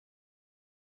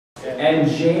and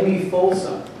Jamie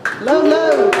Folsom.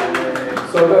 Hello.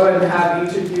 So go ahead and have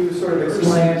each of you sort of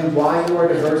explain why you are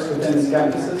diverse within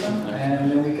skepticism,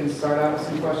 and then we can start out with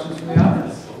some questions from the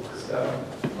audience. So,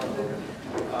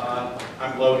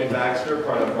 I'm Logan Baxter,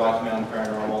 part of Rocky Mountain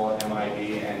Paranormal at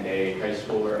MIT and a high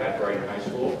schooler at Brighton High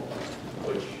School,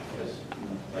 which is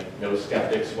like no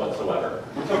skeptics whatsoever.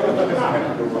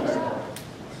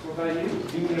 what about you?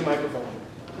 You need a microphone.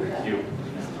 You.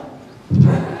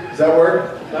 Does that work?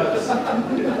 All right.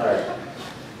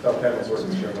 That's how panels work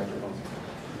with share microphones.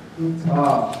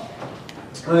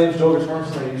 My name is Joel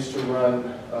Tormson. I used to run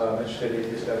Educated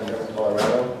Atheist down in Denver,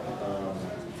 Colorado.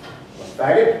 I'm a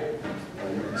faggot.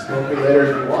 You can smoke me later if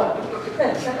you want.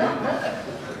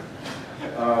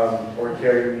 Or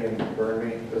carry me and burn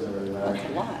me. It doesn't really matter.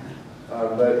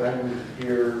 But I'm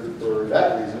here for that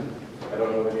reason. I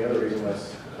don't know any other reason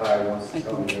unless Kai wants to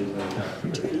tell me the reason I'm not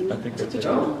here. I think that's it.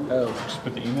 Oh, just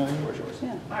put the email in? Where's yours?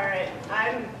 Yeah. All right,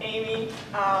 I'm Amy.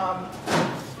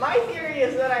 My theory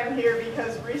is that I'm here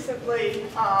because recently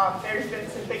there's been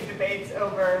some big debates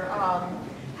over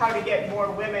how to get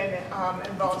more women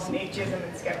involved in atheism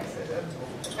and skepticism,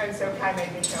 and so Kai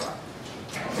made me show up.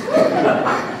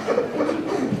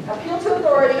 Appeal to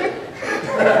authority.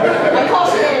 I call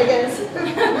shenanigans.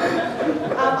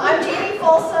 I'm Jamie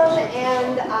Folsom,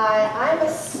 and I'm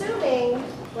assuming,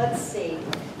 let's see.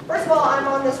 First of all, I'm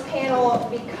on this panel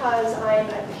because I'm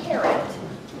a parent.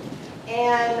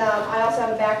 And I also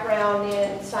have a background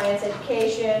in science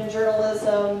education,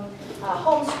 journalism,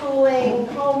 homeschooling,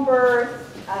 home birth,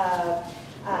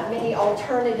 many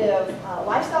alternative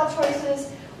lifestyle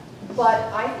choices. But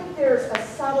I think there's a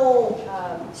subtle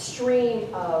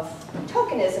stream of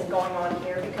tokenism going on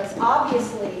here because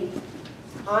obviously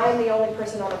I'm the only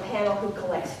person on the panel who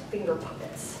collects finger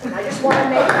puppets. And I just want to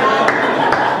make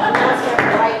that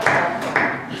right.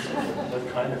 What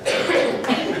kind of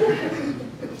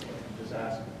Just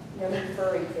ask. No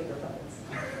furry finger puppets.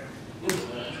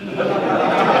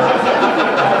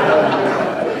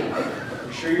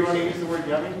 You sure you want to use the word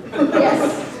yummy?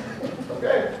 Yes.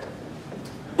 Okay.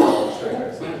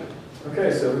 Okay,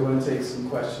 so we want to take some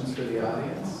questions for the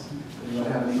audience. Do you want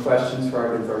to have any questions for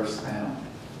our diverse panel?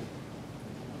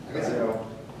 I guess I know,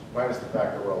 minus the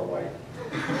fact that we're all white.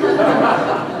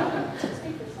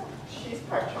 She's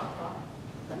part Choctaw.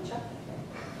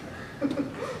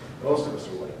 Most of us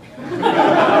are white.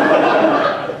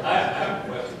 I have a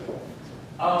question.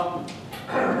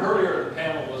 Earlier, the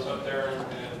panel was up there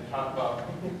and talked about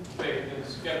faith and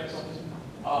skepticism.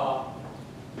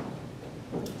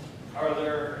 Are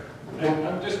there,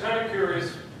 I'm just kind of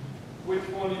curious, which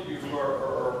one of you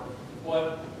or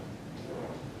what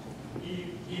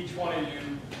each one of you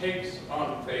takes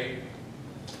on faith,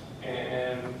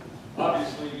 and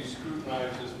obviously you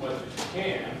scrutinize as much as you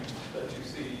can that you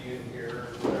see and hear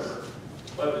or whatever,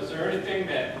 but is there anything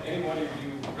that any one of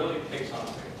you really takes on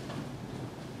faith?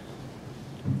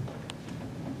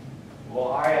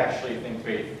 Well, I actually think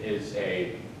faith is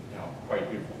a quite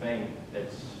beautiful thing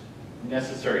that's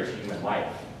necessary to human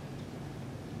life.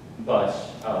 But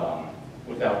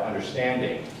without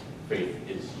understanding, faith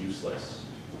is useless.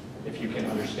 If you can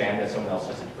understand that someone else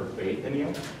has a deeper faith than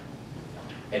you,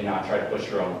 and not try to push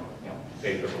your own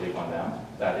faith or belief on them,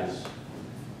 that is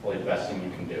probably the best thing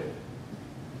you can do.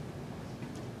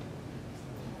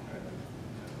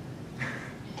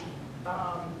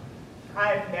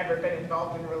 I've never been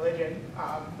involved in religion.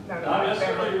 Not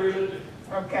necessarily religion.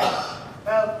 Okay.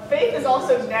 Well, faith has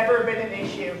also never been an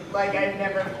issue. Like, I've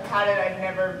never had it. I've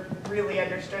never really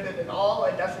understood it at all.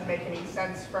 It doesn't make any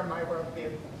sense from my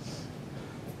worldview.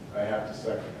 I have to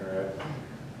second her.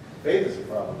 Faith is a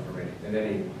problem for me in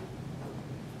any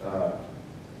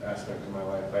aspect of my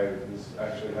life. I was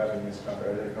actually having this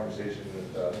conversation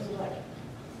with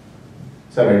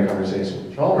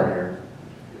Chalmer here.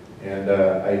 And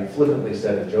I flippantly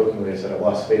said and jokingly, I said, I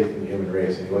lost faith in the human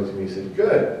race. And he looked at me and said, good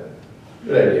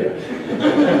idea.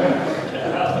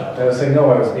 And I was saying, no,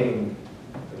 I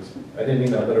didn't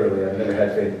mean that literally. I've never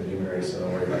had faith in the human race, so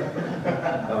don't worry about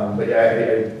it. But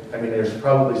yeah, I mean, there's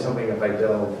probably something, if I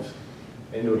delved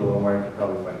into it a little more, I could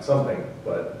probably find something.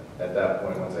 But at that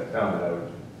point, once I found it, I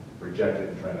would reject it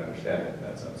and try to understand it in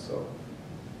that sense. So,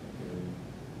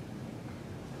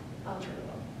 Turn it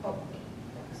off.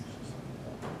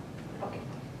 Okay.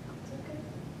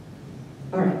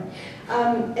 All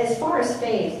right. As far as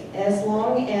faith, as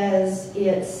long as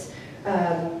it's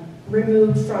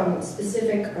removed from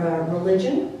specific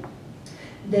religion,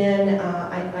 then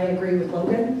I agree with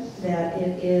Logan that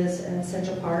it is an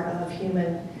essential part of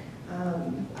human,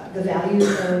 the values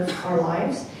of our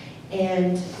lives.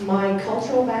 And my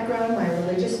cultural background, my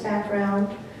religious background,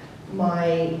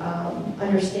 my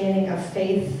understanding of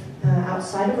faith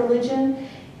outside of religion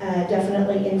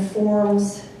definitely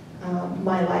informs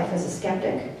my life as a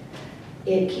skeptic.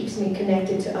 It keeps me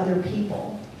connected to other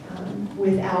people.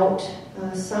 Without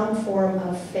some form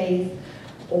of faith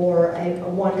or a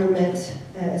wonderment,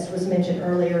 as was mentioned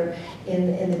earlier,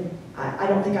 I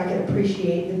don't think I can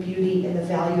appreciate the beauty and the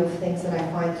value of things that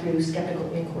I find through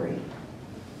skeptical inquiry.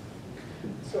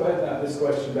 Let's go ahead, this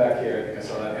question back here. I think I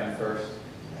saw that hand first.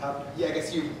 Yeah, I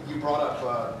guess you brought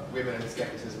up women and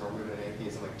skepticism or women and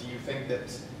atheism. Like, do you think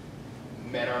that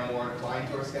men are more inclined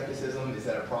towards skepticism? Is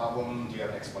that a problem? Do you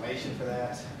have an explanation for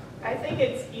that? I think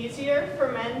it's easier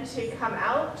for men to come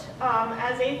out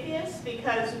as atheists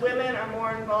because women are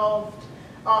more involved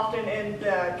often in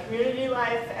the community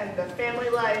life and the family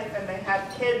life, and they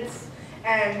have kids,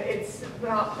 and it's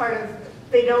not part of,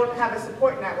 they don't have a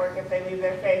support network if they leave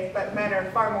their faith, but men are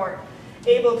far more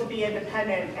able to be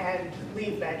independent and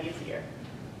leave that easier.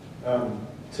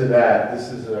 To that,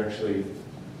 this is actually,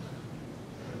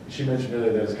 she mentioned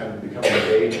earlier that it's kind of becoming a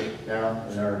debate now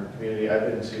in our community. I've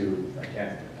been to, I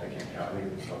can't count, maybe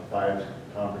it's about 5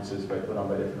 conferences put on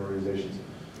by different organizations,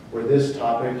 where this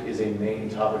topic is a main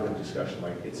topic of discussion.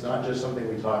 Like, it's not just something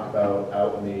we talk about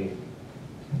out in the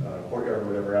courtyard or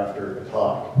whatever after a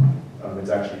talk. It's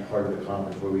actually part of the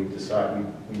conference where we decide,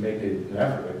 we make an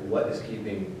effort, like, what is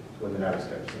keeping women out of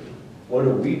skepticism? What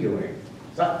are we doing?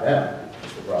 It's not them,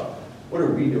 that's the problem. What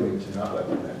are we doing to not let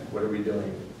them in? What are we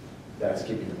doing that's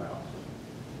keeping them out?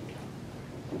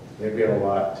 I think we have a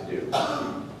lot to do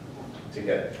to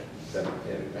get them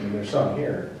in. I mean, there's some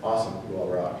here, awesome, you all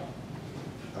rock.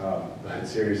 But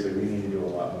seriously, we need to do a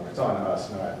lot more. It's on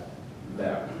us, not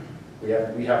them. We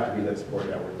have to be that support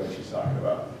network that she's talking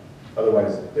about.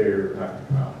 Otherwise, they're not going to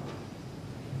come out.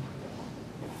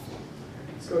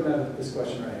 Let's go now to this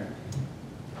question right here.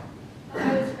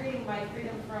 I was reading my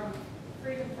Freedom from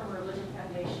Religion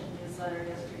Foundation newsletter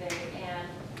yesterday, and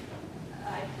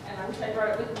I wish I brought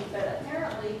it with me, but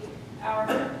apparently our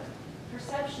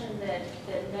perception that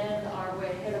men are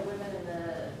way ahead of women in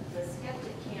the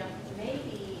skeptic camp may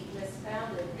be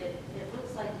misfounded. It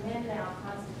looks like men now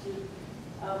constitute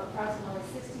approximately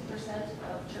 60%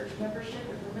 of church membership,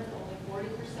 and women only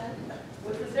 40%,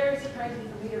 which was very surprising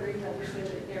for me to read. I wish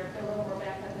they're a little more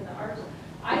backed up in the article.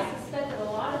 I suspect that a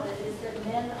lot of it is that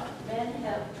men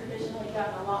have traditionally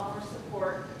gotten a lot more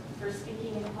support for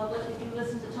speaking in public. If you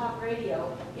listen to talk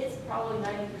radio, it's probably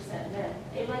 90% men.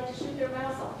 They like to shoot their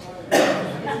mouths off more than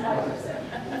it's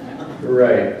 5%.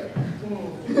 Right.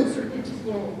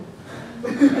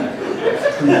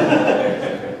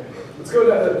 Let's go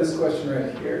down to this question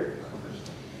right here.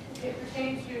 It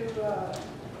pertains to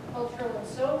cultural and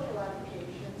social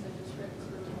applications, and just for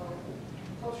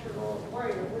cultural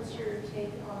warrior. What's your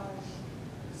take on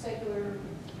secular,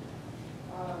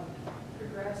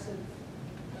 progressive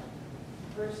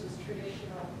versus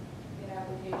traditional in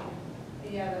application?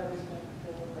 And yeah, that was my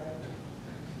Bill of Rights.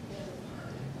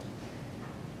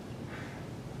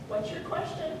 What's your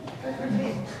question?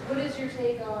 What is your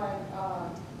take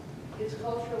on its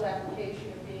cultural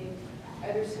application of being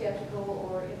either skeptical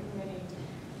or implementing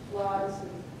laws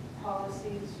and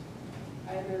policies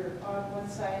either on one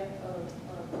side of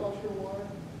cultural war,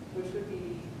 which would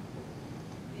be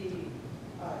the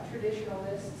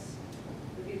traditionalists,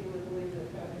 the people who believe that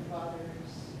founding fathers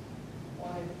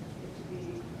wanted it to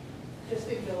be just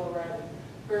a Bill of Rights,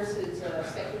 versus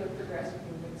secular progressive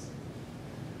movements?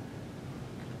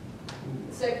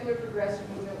 The secular progressive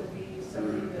movement would be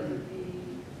something that would be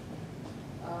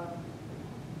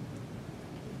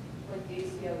like the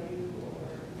ACLU or...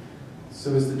 So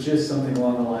is the gist something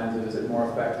along the lines of, is it more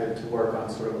effective to work on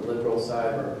sort of a liberal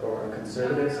side or a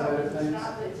conservative side of things?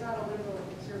 It's not a liberal and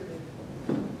conservative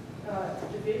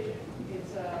division.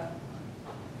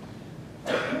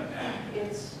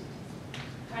 It's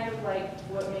kind of like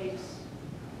what makes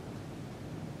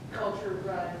culture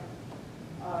run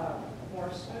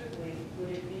more smoothly.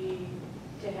 Would it be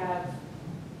to have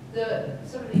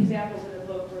some of the examples in the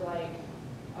book were like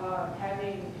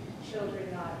having children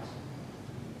not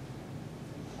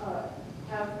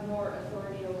have more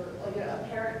authority over, like a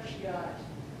parent, she got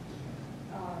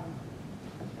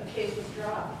a case was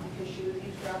dropped because she was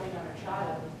eavesdropping on her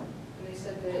child, and they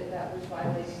said that that was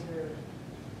violating her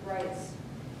rights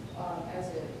as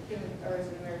an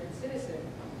American citizen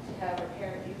to have her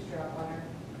parent eavesdrop on her.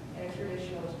 And a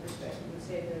traditionalist perspective would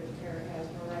say that the parent has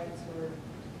no rights, or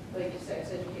like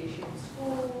sex education in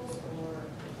schools or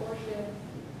abortion.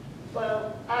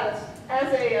 Well, as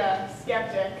a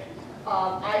skeptic,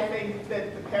 I think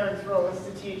that the parent's role is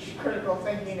to teach critical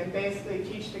thinking and basically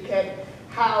teach the kid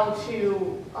how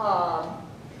to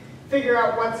figure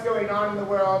out what's going on in the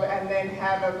world and then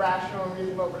have a rational and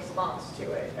reasonable response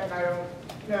to it. And I don't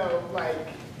know, like,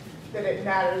 that it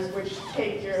matters which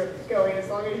take you're going. As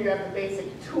long as you have the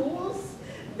basic tools,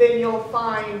 then you'll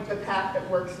find the path that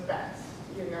works best,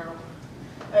 you know.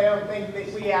 I don't think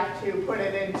that we have to put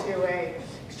it into a,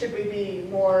 should we be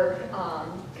more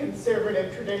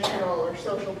conservative, traditional, or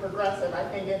social progressive. I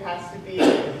think it has to be,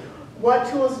 what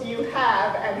tools do you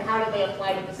have and how do they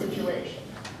apply to the situation?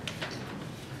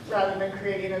 Rather than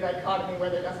creating a dichotomy where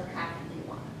there doesn't have to be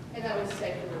one. And that was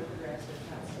secular progressive,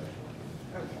 not social.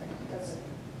 Okay. That's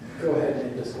Go ahead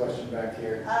and make this question back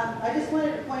here. I just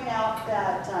wanted to point out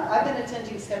that I've been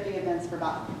attending Skeptic events for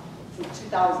about since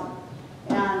 2000.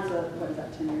 And what is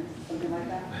that, 10 years? Something like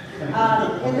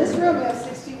that. In this room, we have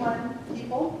 61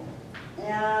 people,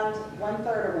 and 1/3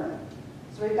 are women.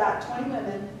 So we've got 20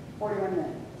 women, 41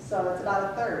 men. So that's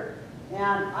about a third.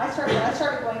 And when I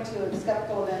started going to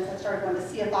skeptical events, I started going to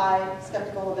CFI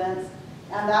skeptical events,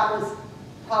 and that was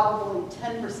probably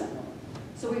 10% women.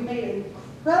 So we've made an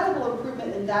incredible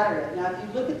improvement in that area. Now, if you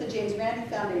look at the James Randi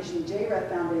Foundation, the JREF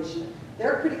Foundation,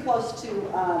 they're pretty close to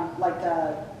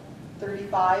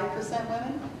 35%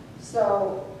 women.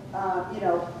 So, you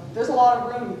know, there's a lot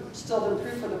of room still to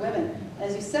improve for the women.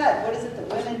 As you said, what is it that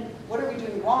women, what are we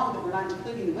doing wrong that we're not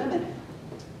including the women?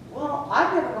 Well,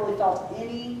 I've never really felt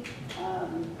any,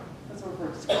 what's the word for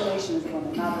it, discrimination as a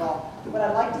woman, not at all. What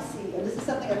I'd like to see, and this is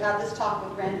something I've had this talk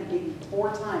with Randy maybe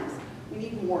 4 times, we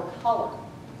need more color.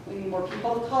 We need more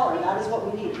people of color, and that is what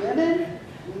we need. Women,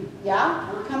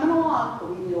 yeah, we're coming along, but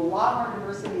we need a lot more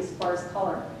diversity as far as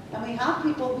color. And we have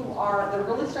people who they're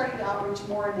really starting to outreach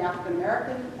more in the African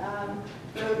American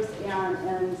groups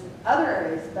and other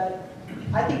areas, but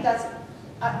I think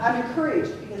I'm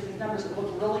encouraged because these numbers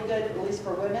look really good, at least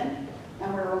for women,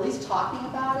 and we're at least talking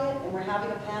about it, and we're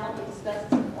having a panel to discuss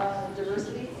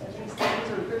diversity. I think things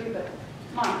are improving, but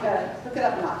come on, hook it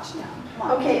up a notch now.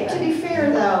 Come on. Okay, to be fair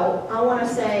though, I want to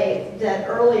say that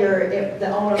earlier if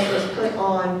the onus was put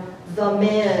on the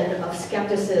men of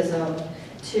skepticism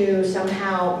to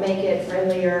somehow make it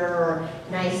friendlier or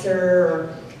nicer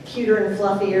or cuter and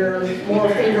fluffier, more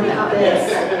finger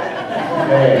puppets.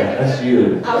 Hey, that's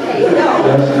you. Okay, no.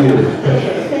 That's you.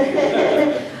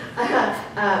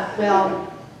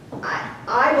 Well,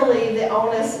 I believe the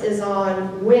onus is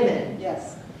on women.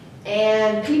 Yes.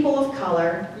 And people of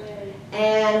color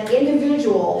and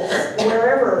individuals,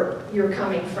 wherever you're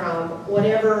coming from,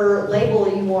 whatever label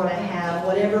you want to have,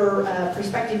 whatever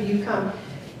perspective you come,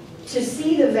 to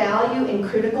see the value in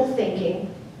critical thinking,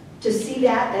 to see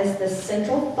that as the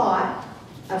central thought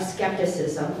of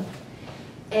skepticism.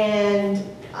 And,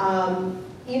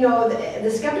 you know,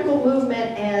 the skeptical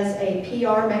movement as a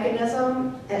PR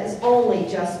mechanism has only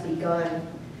just begun.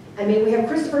 I mean, we have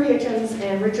Christopher Hitchens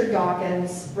and Richard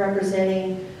Dawkins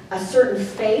representing a certain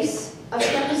face of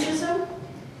skepticism,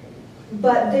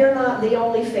 but they're not the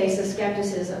only face of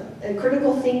skepticism.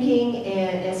 Critical thinking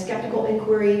and skeptical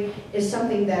inquiry is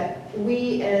something that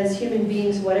we as human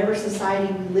beings, whatever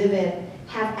society we live in,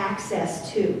 have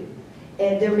access to.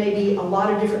 And there may be a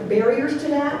lot of different barriers to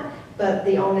that, but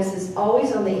the onus is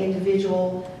always on the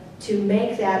individual to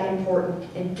make that important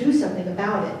and do something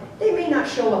about it. They may not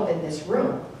show up in this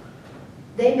room.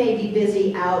 They may be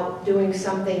busy out doing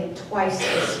something twice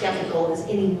as skeptical as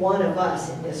any one of us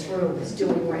in this room is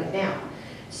doing right now.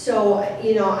 So,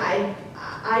 you know, I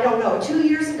don't know. 2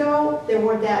 years ago, there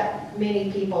weren't that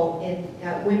many people,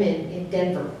 women in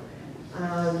Denver.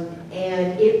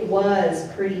 And it was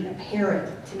pretty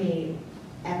apparent to me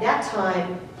at that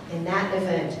time, in that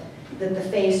event, that the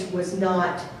face was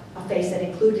not a face that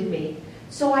included me.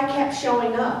 So I kept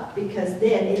showing up because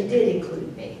then it did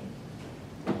include me.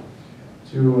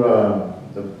 To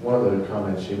one of the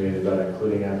comments she made about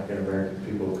including African American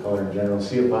people of color in general,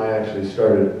 CFI actually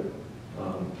started,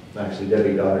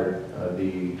 Debbie Goddard,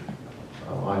 the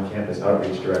on-campus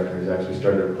outreach director, has actually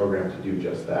started a program to do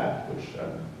just that, which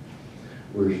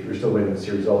we're still waiting to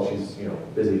see results. She's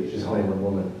busy. She's only one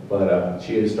woman, but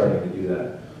she is starting to do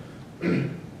that,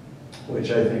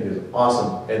 which I think is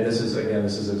awesome. And this is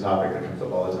a topic that comes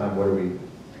up all the time. What are we,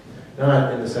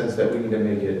 not in the sense that we need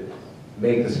to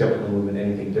make the skeptical movement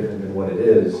anything different than what it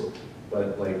is,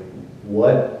 but like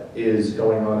what is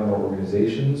going on in our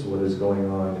organizations, what is going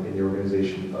on in the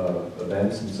organization of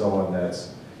events and so on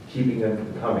that's keeping them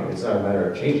from coming. It's not a matter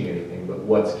of changing anything, but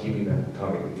what's keeping them from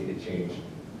coming. We need to change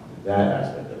that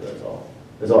aspect of it, that's all.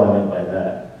 That's all I meant by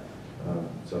that.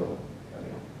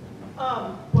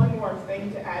 One more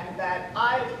thing to add to that.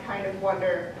 I kind of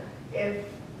wonder if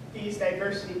these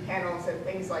diversity panels and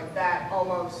things like that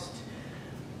almost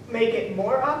make it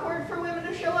more awkward for women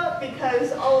to show up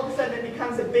because all of a sudden it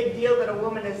becomes a big deal that a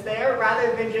woman is there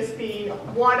rather than just being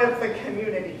one of the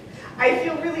community. I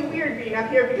feel really weird being up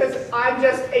here because I'm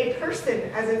just a person,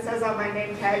 as it says on my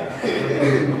name tag.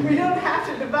 We don't have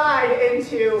to divide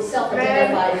into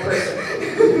Self-identified person.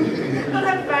 We don't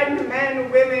have to divide into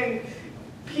men, women,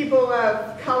 people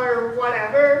of color,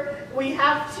 whatever. We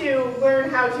have to learn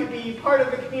how to be part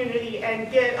of the community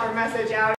and get our message out.